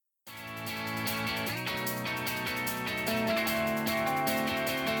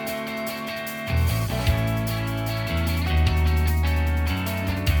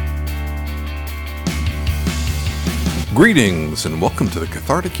Greetings and welcome to the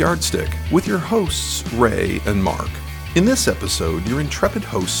Cathartic Yardstick with your hosts, Ray and Mark. In this episode, your intrepid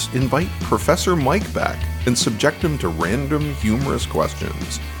hosts invite Professor Mike back and subject him to random, humorous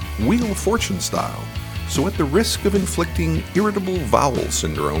questions, Wheel of Fortune style. So at the risk of inflicting irritable bowel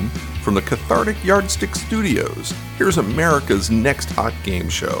syndrome from the Cathartic Yardstick Studios, here's America's next hot game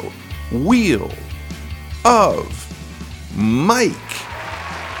show, Wheel of Mike.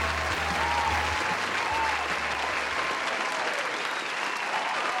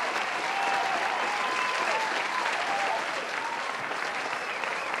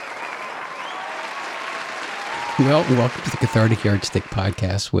 Well, welcome to the Cathartic Yardstick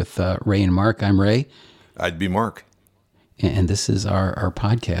podcast with Ray and Mark. I'm Ray. I'd be Mark. And this is our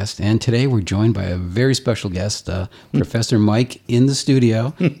podcast. And today we're joined by a very special guest, Professor Mike, in the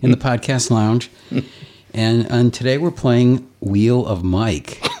studio, in the podcast lounge. And today we're playing Wheel of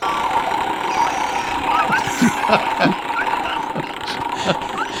Mike.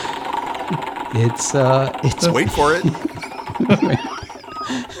 It's Wait for it.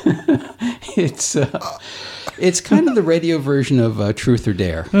 It's kind of the radio version of Truth or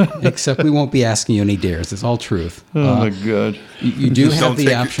Dare, except we won't be asking you any dares. It's all truth. Oh, my God. You do have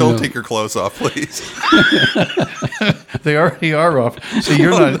the option. Don't take your clothes off, please. They already are off. So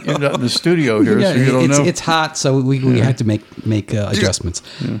you're not in the studio here, so you don't know. It's hot, so we had to make adjustments.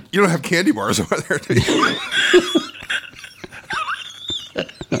 You don't have candy bars over there, do you?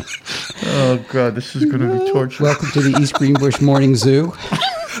 Oh, God, this is going to be torture. Welcome to the East Greenbush Morning Zoo.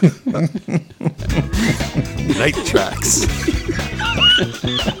 Night tracks.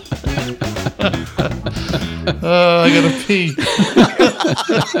 Oh, I got to pee.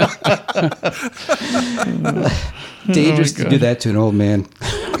 Dangerous to do that to an old man.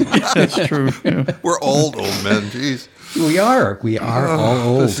 That's true. Yeah. We're old men. Jeez. We are all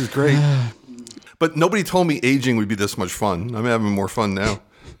old. This is great. But nobody told me aging would be this much fun. I'm having more fun now.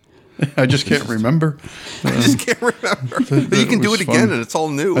 I just can't remember. I just can't remember. But you can do it again, and it's all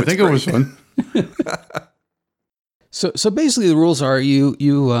new. I think it was fun. So basically, the rules are you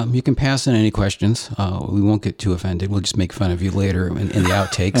can pass in any questions. We won't get too offended. We'll just make fun of you later in the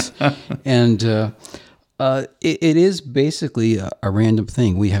outtakes. And it is basically a random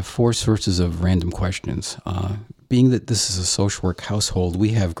thing. We have four sources of random questions. Being that this is a social work household, we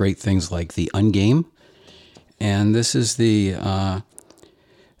have great things like the Ungame, and this is the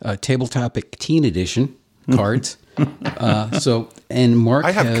Tabletopic Teen Edition cards. And Mark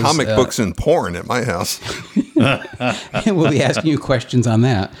I have has, comic books and porn at my house. and we'll be asking you questions on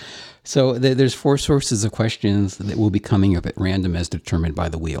that. So there's four sources of questions that will be coming up at random as determined by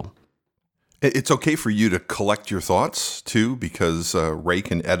the wheel. It's okay for you to collect your thoughts, too, because Ray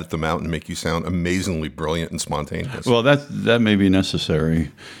can edit them out and make you sound amazingly brilliant and spontaneous. Well, that may be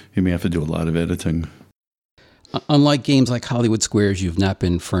necessary. You may have to do a lot of editing. Unlike games like Hollywood Squares, you've not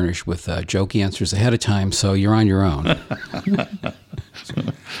been furnished with joke answers ahead of time, so you're on your own.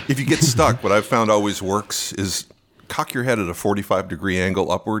 If you get stuck, what I've found always works is cock your head at a 45-degree angle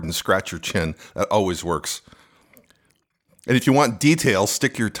upward and scratch your chin. That always works. And if you want detail,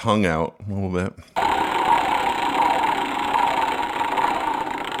 stick your tongue out a little bit.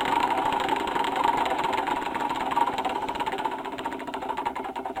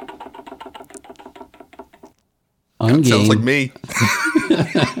 Ungame. Sounds like me.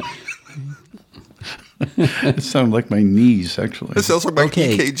 It sounded like my knees, actually. It sounds like my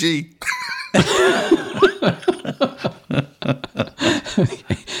EKG.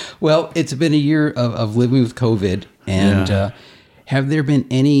 Okay. Well, it's been a year of living with COVID, and have there been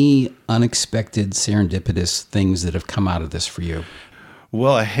any unexpected serendipitous things that have come out of this for you?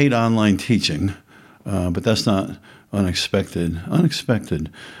 Well, I hate online teaching, but that's not unexpected.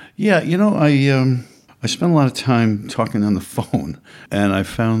 Unexpected. Yeah, I spend a lot of time talking on the phone, and I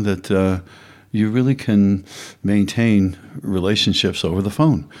found that you really can maintain relationships over the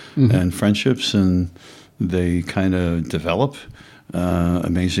phone and friendships, and they kind of develop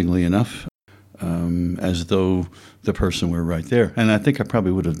amazingly enough as though the person were right there. And I think I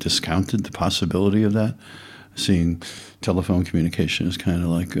probably would have discounted the possibility of that, seeing telephone communication is kind of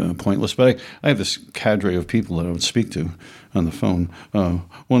like pointless. But I have this cadre of people that I would speak to on the phone,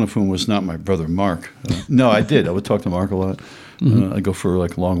 one of whom was not my brother Mark. No, I did. I would talk to Mark a lot. I'd go for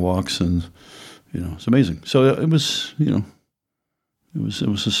like long walks, and it's amazing. So it was, it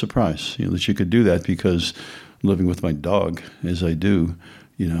was a surprise, that you could do that, because living with my dog as I do,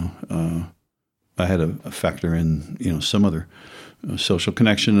 I had a factor in, some other social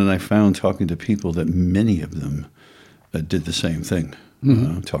connection, and I found talking to people that many of them did the same thing,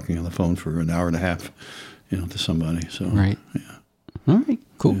 talking on the phone for an hour and a half, to somebody. So, right. Yeah. All right,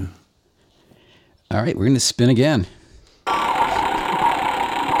 cool. Yeah. All right, we're going to spin again.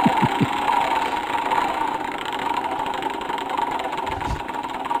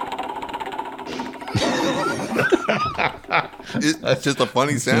 It's just a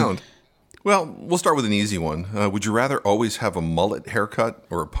funny sound. Well, we'll start with an easy one. Would you rather always have a mullet haircut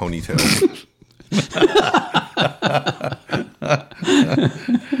or a ponytail?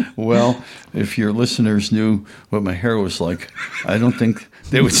 Well, if your listeners knew what my hair was like, I don't think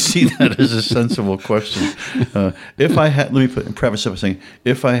they would see that as a sensible question. If I had, let me preface it by saying,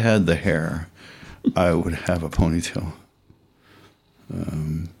 if I had the hair, I would have a ponytail.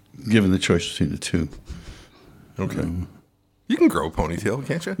 Given the choice between the two. Okay. You can grow a ponytail,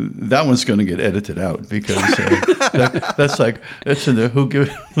 can't you? That one's going to get edited out because that's in the who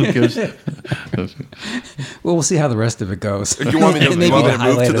gives. Well, we'll see how the rest of it goes. Do you want me to, Maybe move the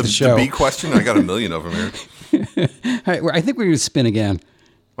highlight to of the show. the B question? I got a million of them here. All right, I think we're going to spin again.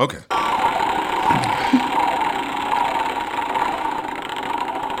 Okay.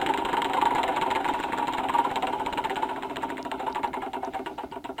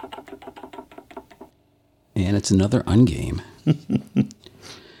 And it's another ungame.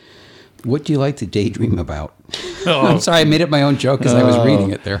 What do you like to daydream about? Oh. I'm sorry, I made up my own joke because I was reading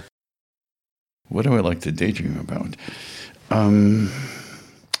it there. What do I like to daydream about?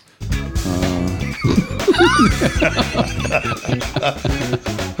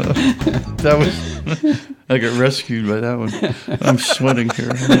 That was I got rescued by that one. I'm sweating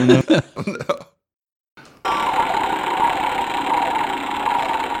here. I don't know.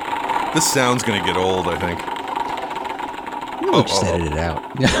 This sound's going to get old, I think. We'll just edit it out.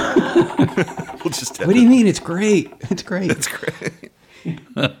 We'll just edit What do you mean? It's great. It's great. It's great.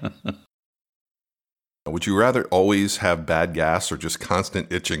 Would you rather always have bad gas or just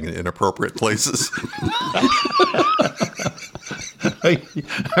constant itching in inappropriate places?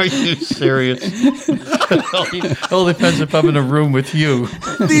 Are you serious? It all depends if I'm in a room with you.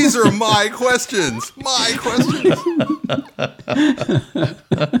 These are my questions. My questions.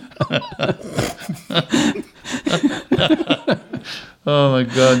 Oh my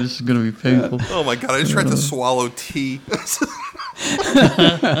God, this is going to be painful. Oh my God, I just tried to swallow tea.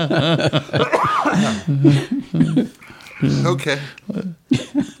 Okay.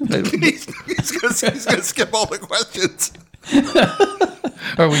 He's going to skip all the questions.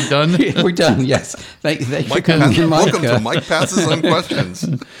 Are we done? We're done, yes. Thank you for coming in, Mike. Welcome to Mike Passes on Questions.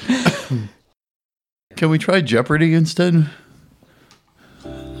 Can we try Jeopardy instead?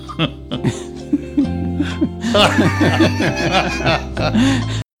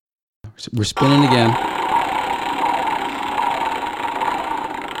 We're spinning again.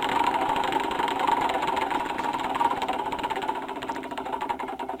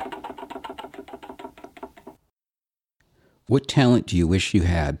 What talent do you wish you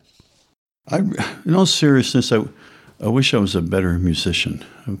had? In all seriousness, I wish I was a better musician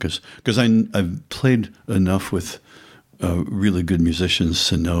because I've played enough with really good musicians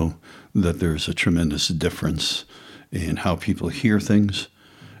to know that there's a tremendous difference in how people hear things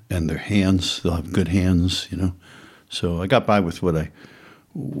and their hands. They'll have good hands, you know. So I got by with what I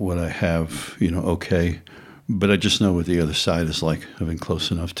have, you know, okay. But I just know what the other side is like. I've been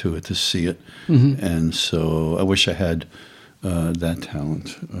close enough to it to see it. Mm-hmm. And so I wish I had that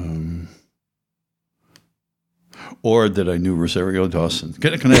talent. Or that I knew Rosario Dawson.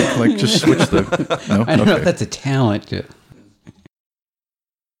 Can I like just switch the... No? I don't know if that's a talent.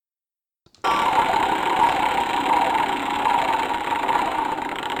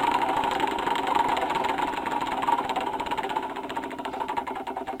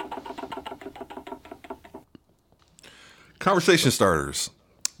 Conversation starters.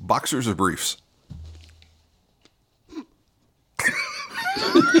 Boxers or briefs?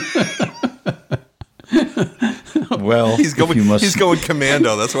 Well, he's going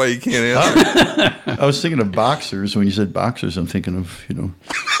commando. That's why he can't answer. I was thinking of boxers. When you said boxers, I'm thinking of, you know.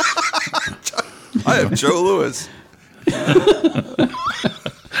 I have Joe Louis.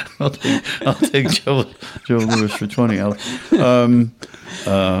 I'll take Joe Louis for 20.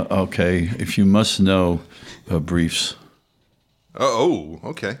 Okay, if you must know, briefs. Oh,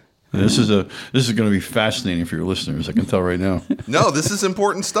 okay. This is going to be fascinating for your listeners. I can tell right now. No, this is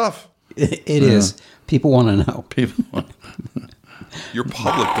important stuff. It is. People want to know. People want. Your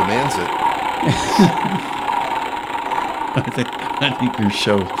public demands it. I think your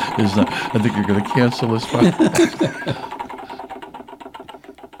show is not. I think you're going to cancel this one.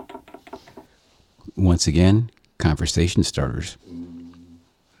 Once again, conversation starters.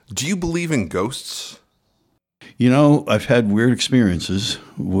 Do you believe in ghosts? You know, I've had weird experiences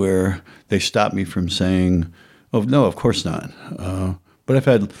where they stop me from saying, "Oh no, of course not." But I've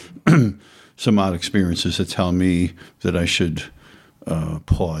had some odd experiences that tell me that I should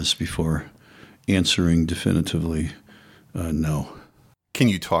pause before answering definitively no. Can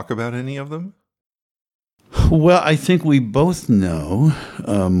you talk about any of them? Well, I think we both know,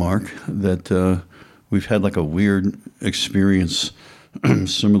 Mark, that we've had like a weird experience,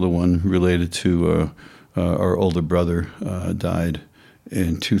 similar one related to our older brother died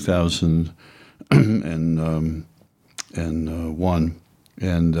in 2001,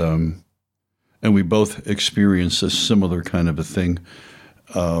 and we both experienced a similar kind of a thing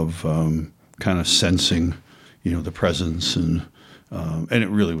of kind of sensing, the presence, and it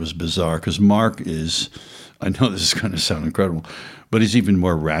really was bizarre because Mark is. I know this is going to sound incredible, but he's even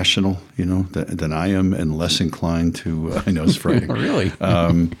more rational, than I am, and less inclined to. I know it's frightening. Really?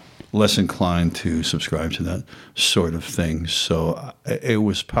 Less inclined to subscribe to that sort of thing. So it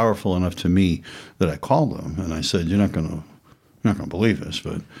was powerful enough to me that I called him and I said, "You're not going to believe this,"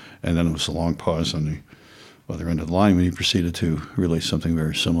 and then it was a long pause on the other end of the line when he proceeded to relay something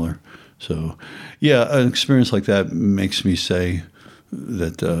very similar. So, yeah, an experience like that makes me say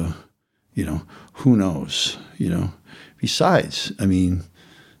that. Who knows, Besides,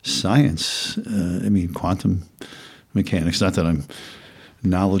 science, quantum mechanics, not that I'm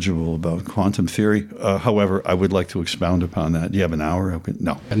knowledgeable about quantum theory. However, I would like to expound upon that. Do you have an hour?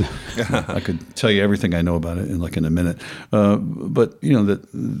 No. I could tell you everything I know about it in a minute. But,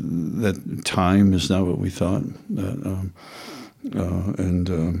 that time is not what we thought.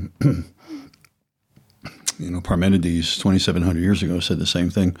 Parmenides, 2,700 years ago, said the same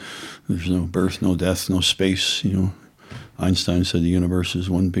thing. There's no birth, no death, no space. Einstein said the universe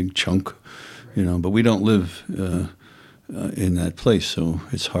is one big chunk. But we don't live in that place, so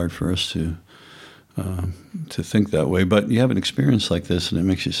it's hard for us to think that way. But you have an experience like this, and it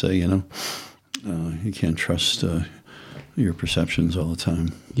makes you say, you can't trust your perceptions all the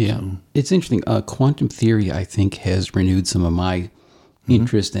time. Yeah, so. It's interesting. Quantum theory, I think, has renewed some of my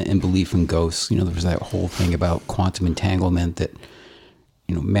interest and belief in ghosts. There was that whole thing about quantum entanglement that,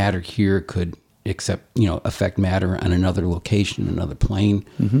 matter here could affect matter on another location, another plane.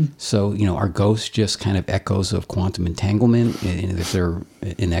 Mm-hmm. So, are ghosts just kind of echoes of quantum entanglement? And is there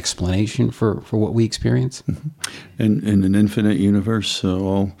an explanation for what we experience? Mm-hmm. In an infinite universe,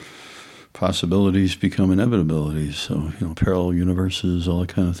 all possibilities become inevitabilities. So, parallel universes, all that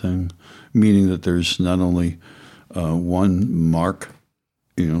kind of thing. Meaning that there's not only one Mark,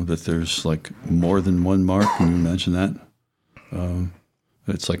 that there's more than one Mark. Can you imagine that?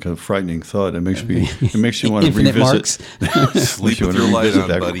 It's like a frightening thought. It makes me want to revisit. Marks. Sleep with your light on,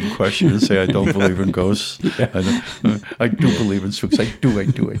 that buddy. Question and say, I don't believe in ghosts. Yeah. I do believe in spooks. I do.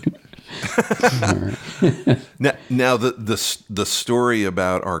 Now the story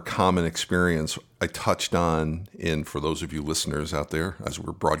about our common experience I touched on for those of you listeners out there as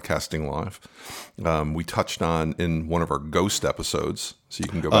we're broadcasting live. We touched on in one of our ghost episodes, so you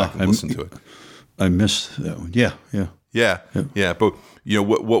can go back and listen to it. I missed that one. Yeah. But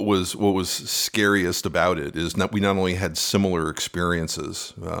what was scariest about it is we not only had similar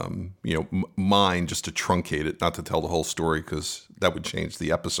experiences. Mine, just to truncate it, not to tell the whole story because that would change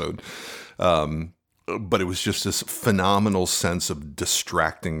the episode. But it was just this phenomenal sense of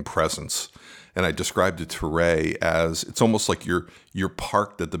distracting presence. And I described it to Ray as it's almost like you're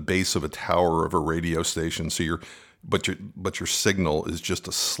parked at the base of a tower of a radio station. So but your signal is just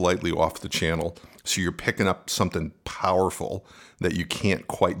a slightly off the channel. So you're picking up something powerful that you can't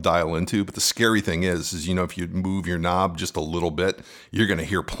quite dial into. But the scary thing is if you move your knob just a little bit, you're going to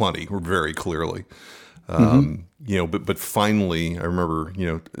hear plenty or very clearly. But finally, I remember,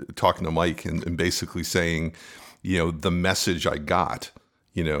 talking to Mike and basically saying, the message I got,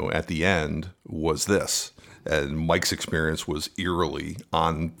 at the end was this. And Mike's experience was eerily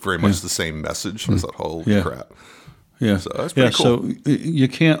on very much the same message. I was like, holy crap. Yeah. So that's pretty cool. So you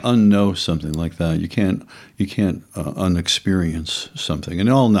can't unknow something like that. You can't unexperience something.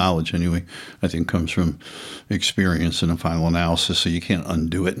 And all knowledge, anyway, I think comes from experience and a final analysis. So you can't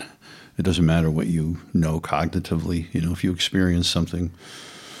undo it. It doesn't matter what you know cognitively. If you experience something,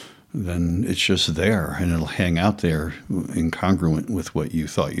 then it's just there, and it'll hang out there incongruent with what you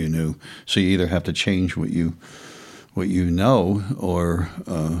thought you knew. So you either have to change what you know, or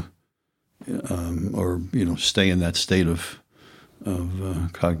stay in that state of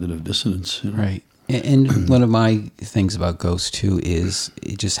cognitive dissonance. Right. And one of my things about ghosts too is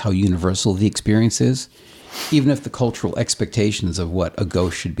just how universal the experience is. Even if the cultural expectations of what a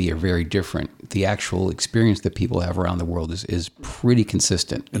ghost should be are very different, the actual experience that people have around the world is pretty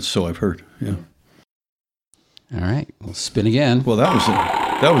consistent. And so I've heard. Yeah. All right. We'll spin again. Well, that was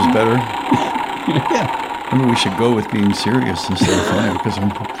better. Yeah. Maybe we should go with being serious instead of funny because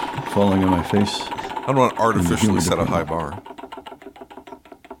I'm falling on my face. I don't want to artificially set a high bar.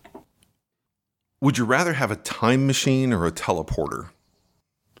 Would you rather have a time machine or a teleporter?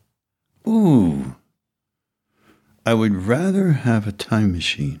 Ooh. I would rather have a time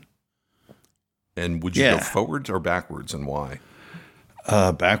machine. And would you go forwards or backwards, and why?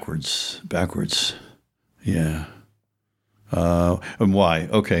 Backwards. Yeah. And why?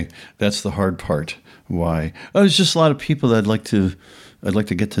 Okay, that's the hard part. Why? There's just a lot of people that I'd like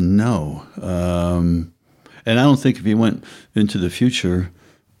to get to know. And I don't think if you went into the future,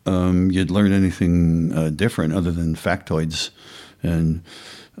 you'd learn anything different other than factoids and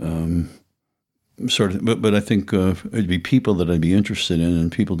sort of. But I think it'd be people that I'd be interested in,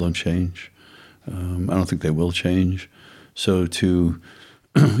 and people don't change. I don't think they will change. So to,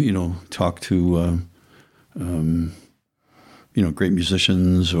 talk to, great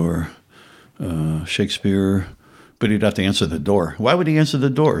musicians or Shakespeare, but he'd have to answer the door. Why would he answer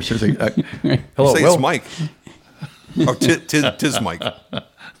the door? So hello, say it's Mike. Oh, tis Mike.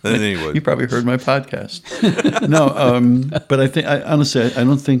 Anyway, you probably heard my podcast. No, but honestly, I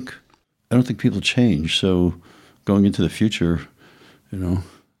don't think people change. So going into the future,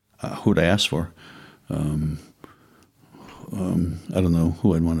 who'd I ask for? I don't know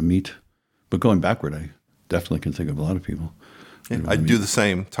who I'd want to meet. But going backward, I definitely can think of a lot of people. I'd do the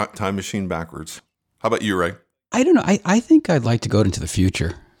same. Time machine backwards. How about you, Ray? I don't know. I think I'd like to go into the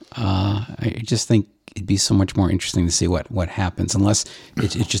future. I just think it'd be so much more interesting to see what happens, unless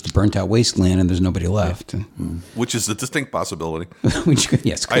it's just a burnt out wasteland and there's nobody left. Which is a distinct possibility.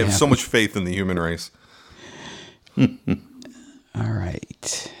 Yes, I have so much faith in the human race. All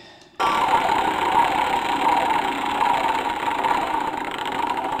right.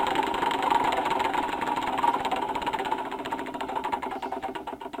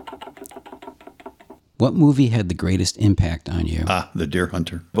 What movie had the greatest impact on you? The Deer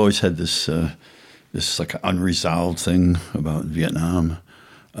Hunter. I've always had this like unresolved thing about Vietnam,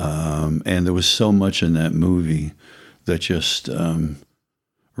 and there was so much in that movie that just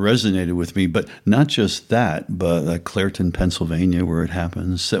resonated with me. But not just that, but Clairton, Pennsylvania, where it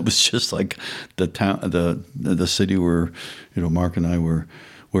happens. That was just like the town, the city where Mark and I were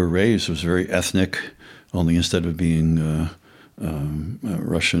raised was very ethnic. Only instead of being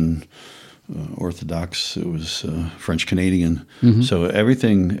Russian. Orthodox, it was French Canadian. Mm-hmm. So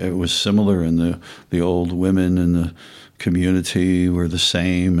everything, it was similar, and the old women in the community were the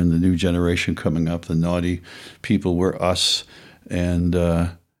same, and the new generation coming up, the naughty people were us, and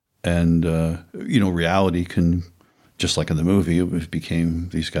reality can, just like in the movie, it became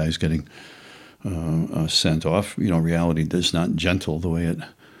these guys getting sent off. Reality is not gentle the way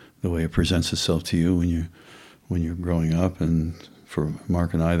it presents itself to you when you're growing up. And for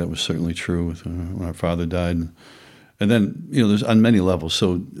Mark and I, that was certainly true with when our father died. And then, there's on many levels.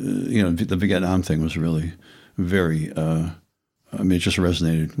 So, the Vietnam thing was really very, it just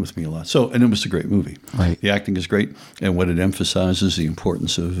resonated with me a lot. So, and it was a great movie. Right. The acting is great. And what it emphasizes, the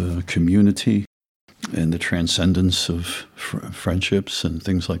importance of community and the transcendence of friendships and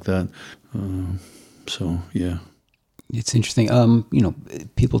things like that. So, yeah. It's interesting.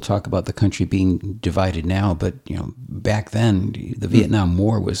 People talk about the country being divided now, but back then the Vietnam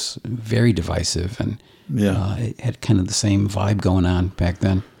War was very divisive, and it had kind of the same vibe going on back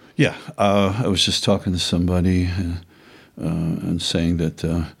then. Yeah, I was just talking to somebody and saying that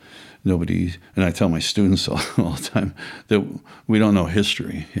nobody, and I tell my students all the time that we don't know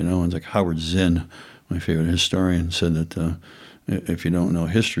history. And it's like Howard Zinn, my favorite historian, said that if you don't know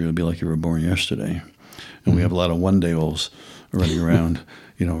history, it'll be like you were born yesterday. And we have a lot of one-day-olds running around,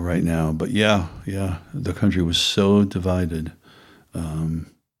 right now. But yeah, the country was so divided.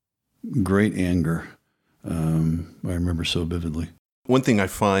 Great anger. I remember so vividly. One thing I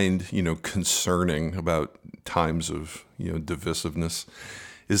find, concerning about times of, divisiveness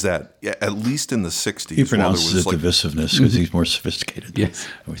is that at least in the 60s... He pronounces it divisiveness because he's more sophisticated. Yes.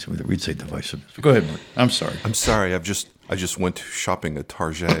 We'd say divisiveness. Go ahead, Mark. I'm sorry. I just went shopping at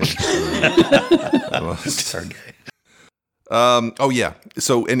Target. Target.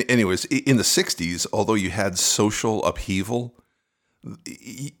 So, anyways, in the 60s, although you had social upheaval,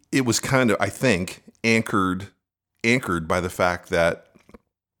 it was kind of, I think, anchored by the fact that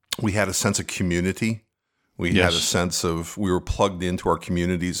we had a sense of community. We had a sense of, we were plugged into our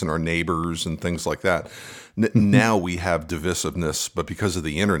communities and our neighbors and things like that. Now we have divisiveness, but because of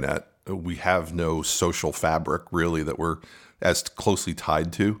the internet, we have no social fabric really that we're as closely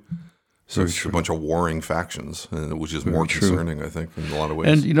tied to. So it's a bunch of warring factions, which is more concerning, I think, in a lot of ways.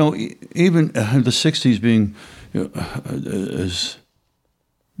 And, even the 60s being as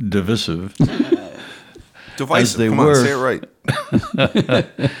divisive as they were. Say it right.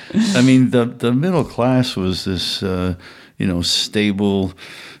 I mean, the middle class was this, stable,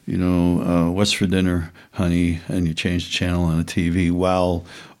 what's for dinner, honey, and you change the channel on the TV while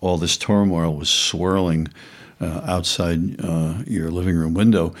all this turmoil was swirling outside your living room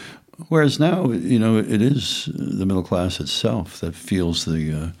window. Whereas now, it is the middle class itself that feels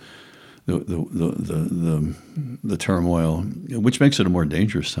the turmoil, which makes it a more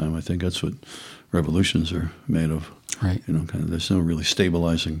dangerous time. I think that's what revolutions are made of. Right. There's no really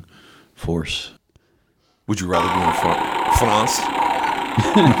stabilizing force. Would you rather be in France?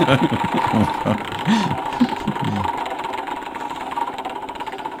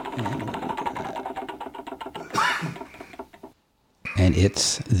 And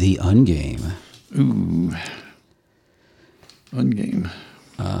it's the Ungame. Ooh. Ungame.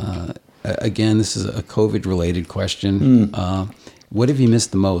 Again, this is a COVID-related question. What have you missed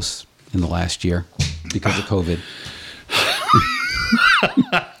the most in the last year because of COVID?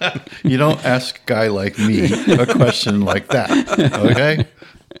 You don't ask a guy like me a question like that, okay?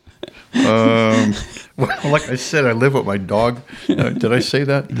 Well, like I said, I live with my dog. Did I say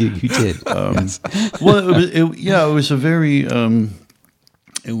that? You did. Yes. Well, it was a very,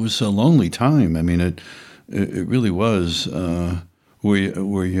 it was a lonely time. I mean, it really was,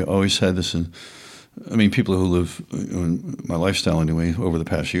 where you always had this, people who live in my lifestyle anyway, over the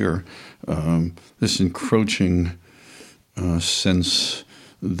past year, this encroaching sense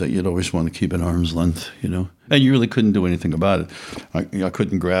that you'd always want to keep at arm's length, and you really couldn't do anything about it. I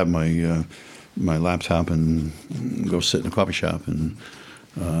couldn't grab my laptop and go sit in a coffee shop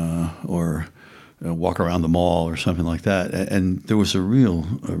or walk around the mall or something like that. And there was a real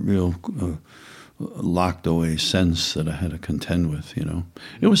locked away sense that I had to contend with.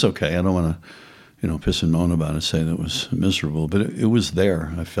 It was okay. I don't want to piss and moan about it, say that it was miserable, but it was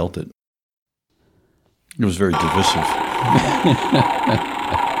there. I felt it. It was very divisive.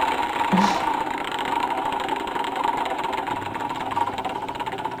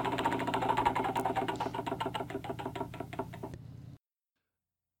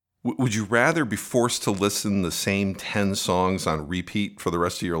 Would you rather be forced to listen to the same 10 songs on repeat for the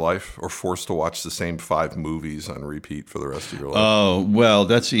rest of your life, or forced to watch the same 5 movies on repeat for the rest of your life? Oh, well,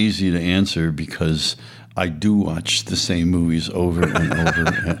 that's easy to answer because I do watch the same movies over and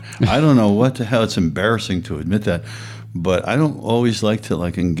over. I don't know what the hell. It's embarrassing to admit that, but I don't always like to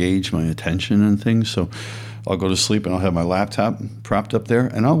engage my attention in things. So I'll go to sleep and I'll have my laptop propped up there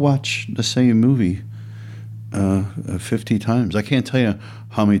and I'll watch the same movie 50 times. I can't tell you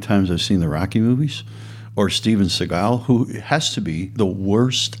how many times I've seen the Rocky movies or Steven Seagal, who has to be the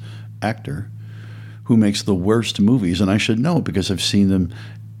worst actor who makes the worst movies. And I should know because I've seen them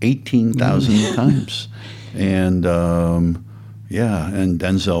 18,000 times. And and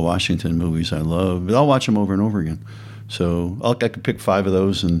Denzel Washington movies I love. But I'll watch them over and over again. So I could pick 5 of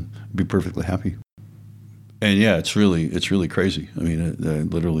those and be perfectly happy. And yeah, it's really crazy. I mean,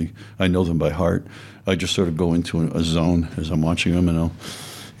 I know them by heart. I just sort of go into a zone as I'm watching them, and I'll,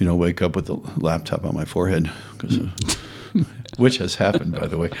 wake up with the laptop on my forehead, which has happened, by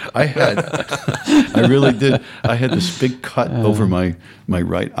the way. I really did. I had this big cut over my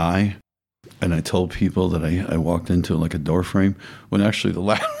right eye, and I told people that I walked into like a door frame when actually the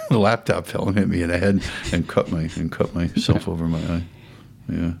laptop fell and hit me in the head and cut myself over my eye.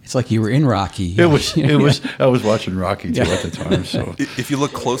 Yeah. It's like you were in Rocky. It was. I was watching Rocky too at the time. So if you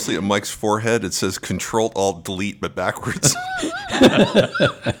look closely at Mike's forehead, it says Control-Alt-Delete, but backwards. Oh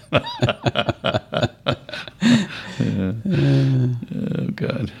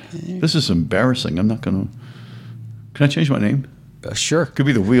God, this is embarrassing. I'm not going to. Can I change my name? Sure. Could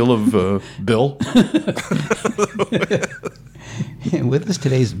be the Wheel of Bill. With us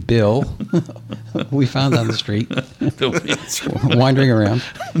today's Bill, we found on the street, wandering around.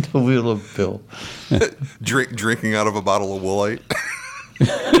 The Wheel of Bill. Drinking out of a bottle of Woolite.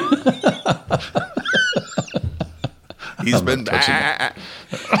 He's been back.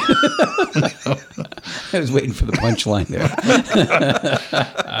 I was waiting for the punchline there.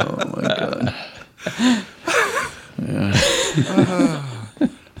 Oh, my God. Yeah.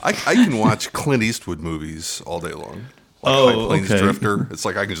 I can watch Clint Eastwood movies all day long. High Plains Drifter. It's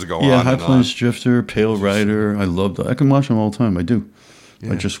like I can just go on and on. High Plains Drifter, Pale Rider. I love that. I can watch them all the time. I do.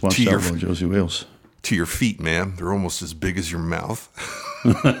 Yeah. I just watched Outlaw Josie Wales. To your feet, man. They're almost as big as your mouth.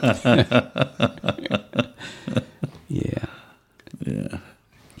 Yeah. Yeah.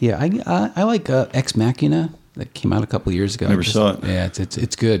 Yeah, I like Ex Machina that came out a couple of years ago. Never saw it. Yeah,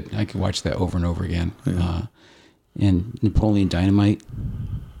 it's good. I could watch that over and over again. Yeah. And Napoleon Dynamite.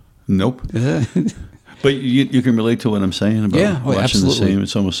 Nope. But you can relate to what I'm saying about watching absolutely. the same.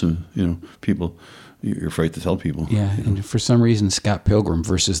 It's almost, people, you're afraid to tell people. Yeah, and for some reason, Scott Pilgrim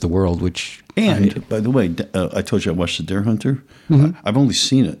versus the World, which... And, by the way, I told you I watched The Deer Hunter. Mm-hmm. I've only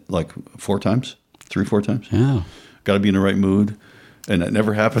seen it like 4 times, 3-4 times. Yeah. Got to be in the right mood. And that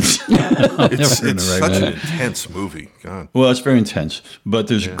never happens. It's such an intense movie. God. Well, it's very intense. But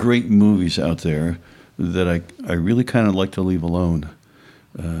there's great movies out there that I really kind of like to leave alone.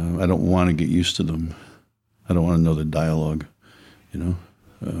 I don't want to get used to them. I don't want to know the dialogue, you know?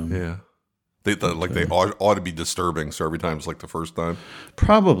 Yeah. They ought to be disturbing, so every time it's like the first time.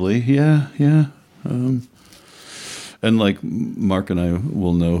 Probably, yeah. And like Mark and I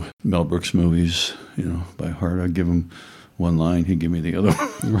will know Mel Brooks movies, you know, by heart. I give him one line, he'd give me the other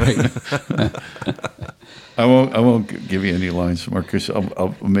one. Right. I won't give you any lines, Marcus.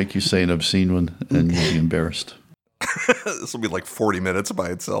 I'll make you say an obscene one, and you'll be embarrassed. This will be like 40 minutes by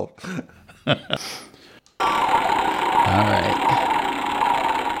itself. All right.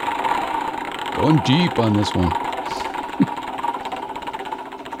 Going deep on this one.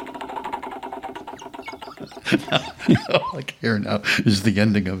 Like here now is the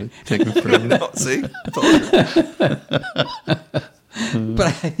ending of it. Take me forever. No, see? I told you. But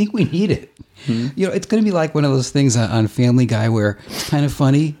I think we need it. You know, it's going to be like one of those things on Family Guy where it's kind of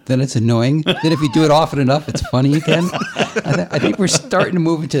funny, then it's annoying. Then if you do it often enough, it's funny again. I think we're starting to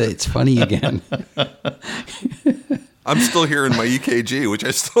move into it's funny again. I'm still hearing my EKG, which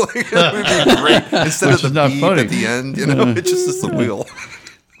I still think would be great. Instead Which of is the not beep funny. at the end, you know, it's just the wheel.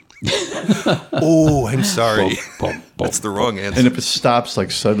 Oh, I'm sorry. That's the wrong answer. And if it stops like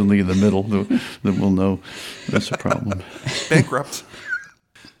suddenly in the middle, then we'll know that's a problem. Bankrupt.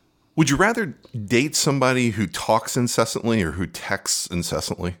 Would you rather date somebody who talks incessantly or who texts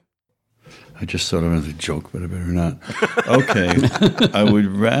incessantly? I just thought of another joke, but I better not. Okay. I would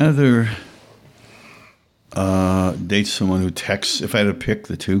rather date someone who texts. If I had to pick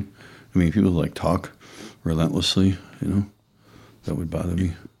the two, I mean, people like talk relentlessly, you know, that would bother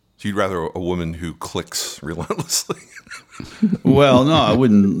me. So you'd rather a woman who clicks relentlessly? Well, no, I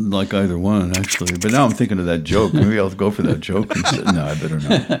wouldn't like either one, actually. But now I'm thinking of that joke. Maybe I'll go for that joke instead. No, I better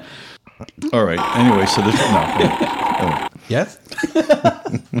not. All right. Anyway, so this... No. Yes?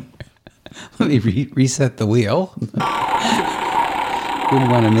 Let me reset the wheel. Wouldn't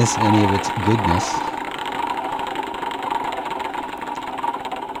want to miss any of its goodness.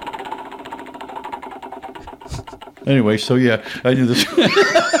 Anyway, so yeah, I do this.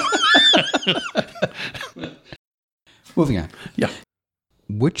 Moving on. Yeah.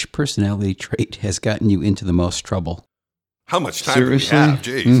 Which personality trait has gotten you into the most trouble? How much time Seriously? do we have?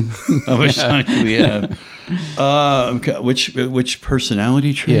 Jeez. How much time do we have? Okay, which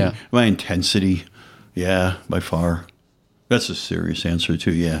personality trait? Yeah. My intensity. Yeah, by far. That's a serious answer,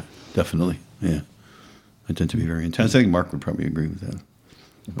 too. Yeah, definitely. Yeah. I tend to be very intense. I think Mark would probably agree with that.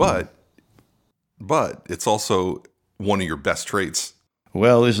 But it's also one of your best traits.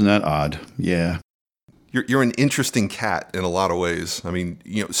 Well, isn't that odd? Yeah. You're an interesting cat in a lot of ways. I mean,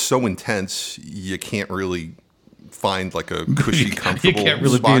 you know, so intense you can't really find like a cushy, comfortable You can't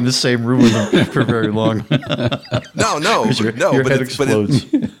really spot. be in the same room with them for very long. No, Your head explodes.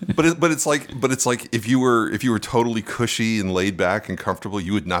 But it's like if you were totally cushy and laid back and comfortable,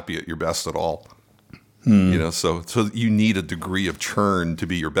 you would not be at your best at all. You know, so you need a degree of churn to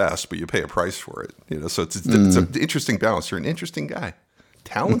be your best, but you pay a price for it. You know, so it's an interesting balance. You're an interesting guy,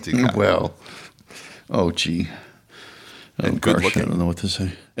 talented guy. Well, oh gee, And good gosh, looking. I don't know what to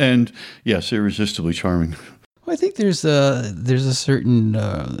say. And yes, irresistibly charming. Well, I think there's a certain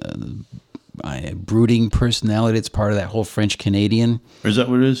brooding personality. It's part of that whole French Canadian Is that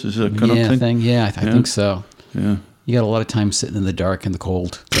what it is? Is it a kind of thing? Yeah, I think so. Yeah, You got a lot of time sitting in the dark and the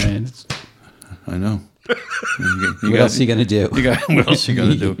cold. Right? I know. What else are you going to do? What else are you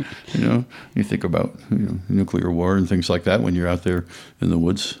going to do? You know, you think about nuclear war and things like that when you're out there in the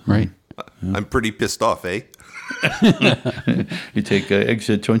woods. Right. I'm pretty pissed off, eh? You take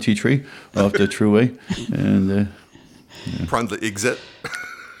exit 23 off the Truway, and Prime the exit.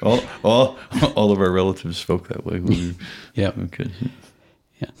 all of our relatives spoke that way. When we Yep. were kids.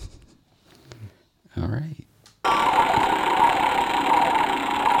 Yeah. All right.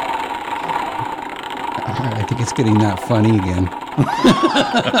 I think it's getting not funny again.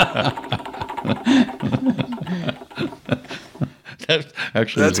 That's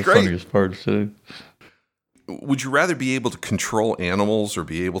actually That's the great. funniest part. So. Would you rather be able to control animals or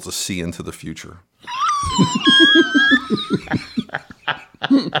be able to see into the future?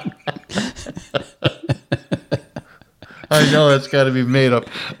 I know that's got to be made up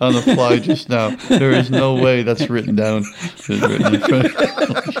on the fly just now. There is no way that's written down. They're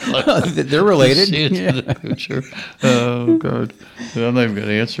related. See into the future. Oh God, I'm not even going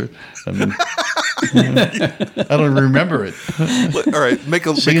to answer it. I mean, I don't remember it. All right, make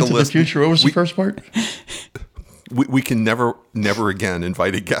a See into the list. future. What was the first part? We can never again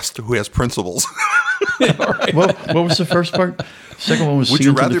invite a guest who has principles. What was the first part? Second one was. Would see you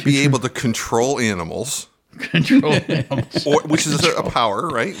into the rather be future? able to control animals, control animals? which is a power,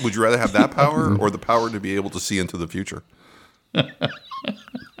 right? Would you rather have that power or the power to be able to see into the future?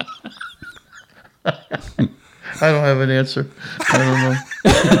 I don't have an answer. I don't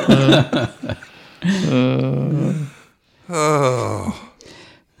know.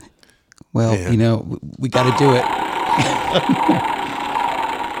 Well, Man. we got to do it.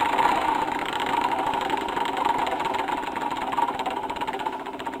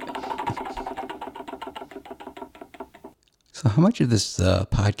 So how much of this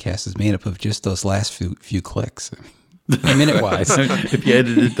podcast is made up of just those last few clicks? Minute-wise. If you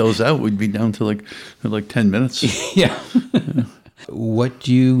edited those out, we'd be down to like 10 minutes. Yeah. What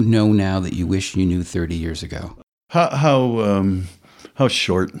do you know now that you wish you knew 30 years ago? How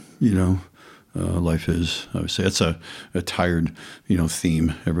short, life is. I would say it's a tired,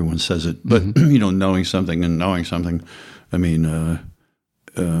 theme. Everyone says it, but knowing something and knowing something. I mean,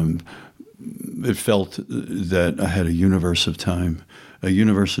 it felt that I had a universe of time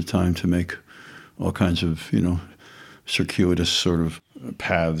to make all kinds of, circuitous sort of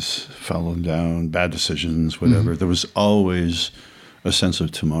paths, following down bad decisions, whatever. There was always a sense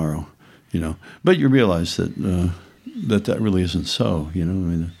of tomorrow, But you realize that that really isn't so, I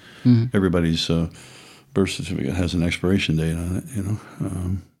mean, everybody's birth certificate has an expiration date on it,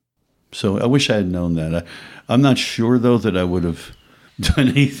 So I wish I had known that. I'm not sure, though, that I would have done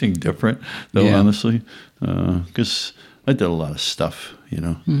anything different, though, honestly, because I did a lot of stuff,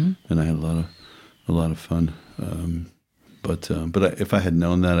 and I had a lot of fun. But if I had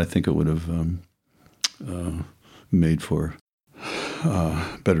known that, I think it would have made for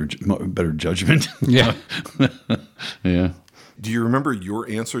better judgment. Yeah. Yeah. Do you remember your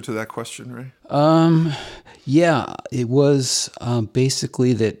answer to that question, Ray? Yeah, it was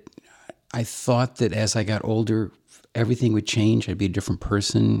basically that I thought that as I got older, everything would change. I'd be a different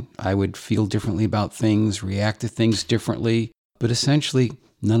person. I would feel differently about things, react to things differently. But essentially,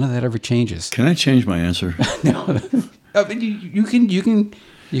 none of that ever changes. Can I change my answer? No. I mean, you can.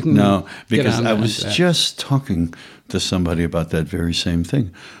 No, because I was that. just talking to somebody about that very same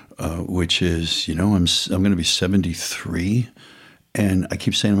thing, which is, I'm going to be 73, and I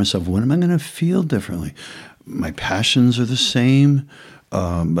keep saying to myself, when am I going to feel differently? My passions are the same,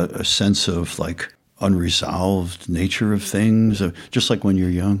 but a sense of like unresolved nature of things, just like when you're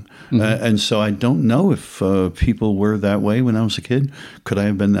young. And so I don't know if people were that way when I was a kid. Could I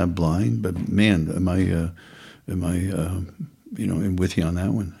have been that blind? But man, am I with you on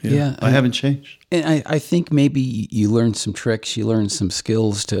that one. Yeah. I haven't changed. And I think maybe you learned some tricks, you learned some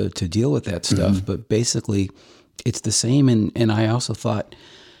skills to deal with that stuff, but basically it's the same. And I also thought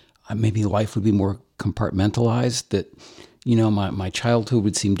maybe life would be more compartmentalized, that, my childhood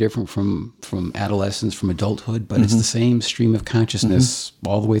would seem different from adolescence, from adulthood, but it's the same stream of consciousness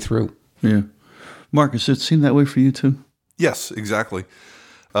all the way through. Yeah. Marcus, does it seem that way for you too? Yes, exactly.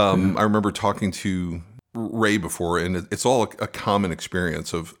 I remember talking to Ray before, and it's all a common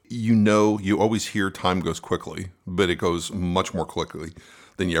experience of, you always hear time goes quickly, but it goes much more quickly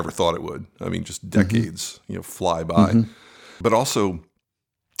than you ever thought it would. I mean, just decades, fly by. But also,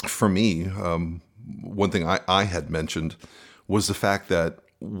 for me, one thing I had mentioned was the fact that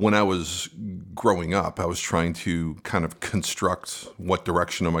when I was growing up, I was trying to kind of construct what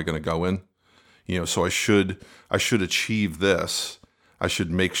direction am I going to go in. So I should achieve this. I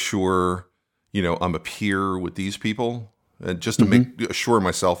should make sure, I'm a peer with these people, and just to make assure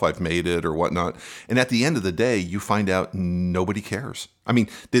myself I've made it or whatnot. And at the end of the day, you find out nobody cares. I mean,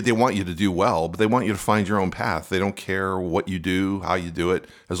 they want you to do well, but they want you to find your own path. They don't care what you do, how you do it,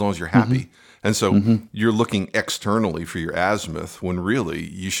 as long as you're happy. And so you're looking externally for your azimuth when really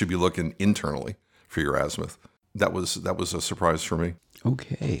you should be looking internally for your azimuth. That was a surprise for me.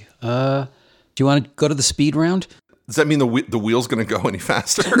 Okay. Do you want to go to the speed round? Does that mean the wheel's going to go any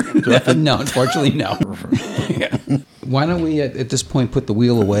faster? No, unfortunately, no. Yeah. Why don't we, at this point, put the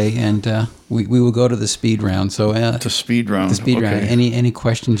wheel away, and we will go to the speed round. So the speed round. The speed round. Any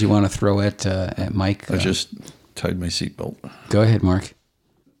questions you want to throw at Mike? I just tied my seatbelt. Go ahead, Mark.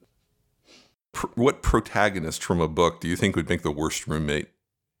 What protagonist from a book do you think would make the worst roommate?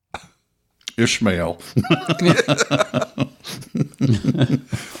 Ishmael.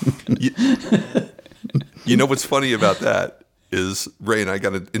 You know what's funny about that is Ray and I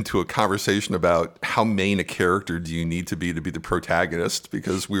got into a conversation about how main a character do you need to be the protagonist,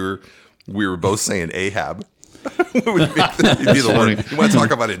 because we were both saying Ahab would be the one. You want to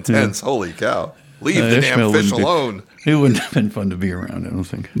talk about intense? Yeah. Holy cow! Leave the damn fish alone. It wouldn't have been fun to be around, I don't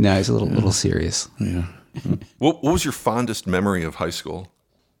think. No, he's a little serious. Yeah. What was your fondest memory of high school?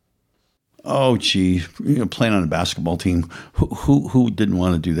 Oh, gee, playing on a basketball team. Who didn't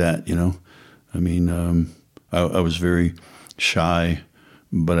want to do that? I mean, I was very shy,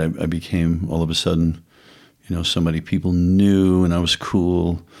 but I became all of a sudden, somebody people knew, and I was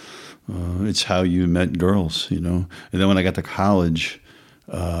cool. It's how you met girls, And then when I got to college,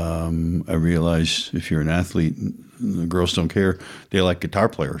 I realized if you're an athlete, the girls don't care. They like guitar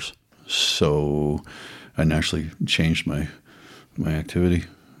players. So I naturally changed my activity.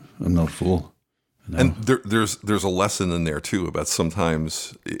 I'm no fool. And there's a lesson in there too about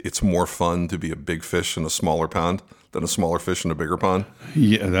sometimes it's more fun to be a big fish in a smaller pond than a smaller fish in a bigger pond.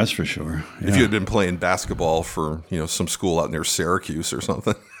 Yeah, that's for sure. Yeah. If you had been playing basketball for some school out near Syracuse or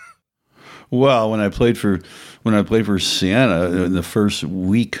something. Well, when I played for Siena, in the first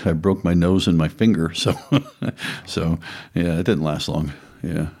week I broke my nose and my finger. So yeah, it didn't last long.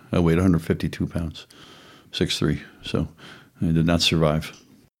 Yeah, I weighed 152 pounds, 6'3", so I did not survive.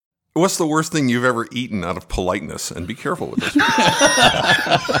 What's the worst thing you've ever eaten out of politeness? And be careful with this.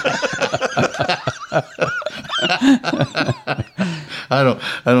 I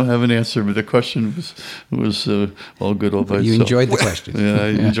don't have an answer, but the question was all good all by itself. You enjoyed the question. Yeah, I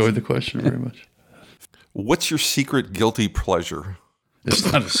enjoyed the question very much. What's your secret guilty pleasure? It's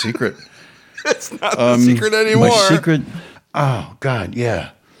not a secret. It's not a secret anymore. My secret. Oh God, yeah.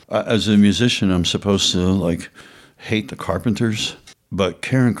 As a musician, I'm supposed to hate the Carpenters. But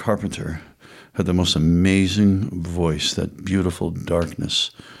Karen Carpenter had the most amazing voice, that beautiful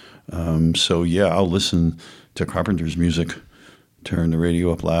darkness. So yeah, I'll listen to Carpenter's music, turn the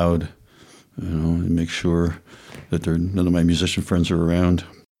radio up loud, and make sure that none of my musician friends are around.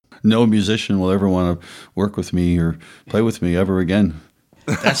 No musician will ever want to work with me or play with me ever again.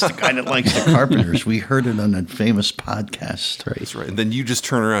 That's the guy that likes the Carpenters. We heard it on that famous podcast. Right. That's right. And then you just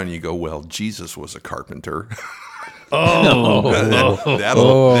turn around and you go, well, Jesus was a carpenter. Oh,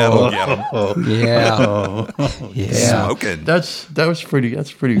 that'll get him. Yeah. Yeah. Smoking. That's pretty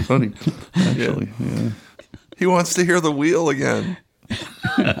funny, actually. Yeah. He wants to hear the wheel again.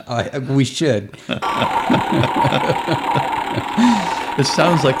 We should. It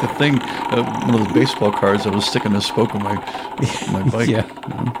sounds like the thing, one of those baseball cards that was sticking a spoke on my bike. Yeah.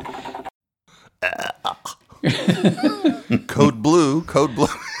 Code blue.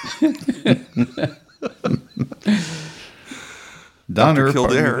 Donner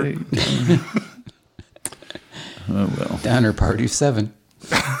Kildare. Oh, well. Donner Party of 7.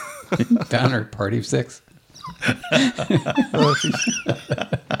 Donner Party of 6.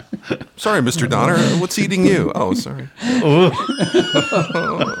 Sorry, Mr. Donner. What's eating you? Oh, sorry.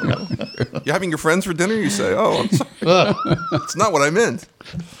 You having your friends for dinner? You say, oh, I'm sorry. It's not what I meant.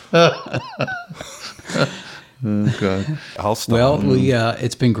 Oh, God. I'll stop. Well,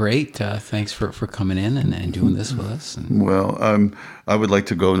 it's been great. Thanks for coming in and doing this with us. And, Well, I would like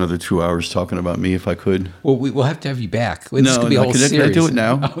to go another 2 hours talking about me if I could. well, we'll have to have you back. This could be a whole can I series. do it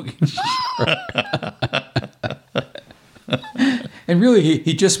now? Okay, sure. And really,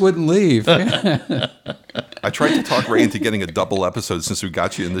 he just wouldn't leave. I tried to talk Ray into getting a double episode since we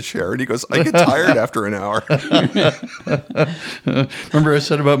got you in the chair, and he goes, I get tired after an hour. Remember I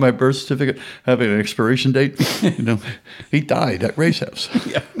said about my birth certificate having an expiration date? He died at Ray's house.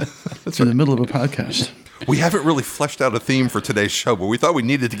 Yeah, It's in the middle of a podcast. We haven't really fleshed out a theme for today's show, but we thought we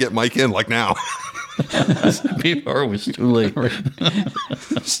needed to get Mike in now. Before it was too late.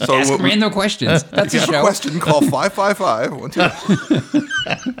 So Ask random questions. That's if a you have show. a question, call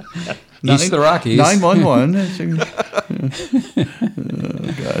 555-12. East of the Rockies. 911.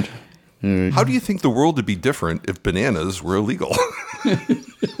 Oh, God. All right. How do you think the world would be different if bananas were illegal?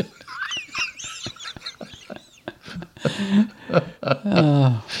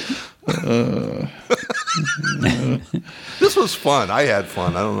 This was fun. I had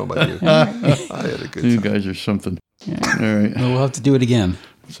fun. I don't know about you. I had a good You time. guys are something. All right. We'll have to do it again.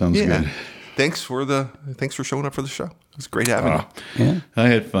 Sounds Yeah. good. Thanks for showing up for the show. It was great having you. Yeah. I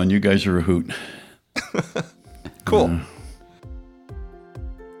had fun. You guys are a hoot. Cool.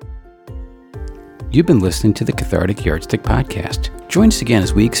 You've been listening to the Cathartic Yardstick Podcast. Join us again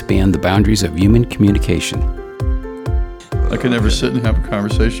as we expand the boundaries of human communication. I could never sit and have a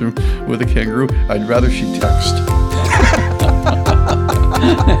conversation with a kangaroo. I'd rather she text.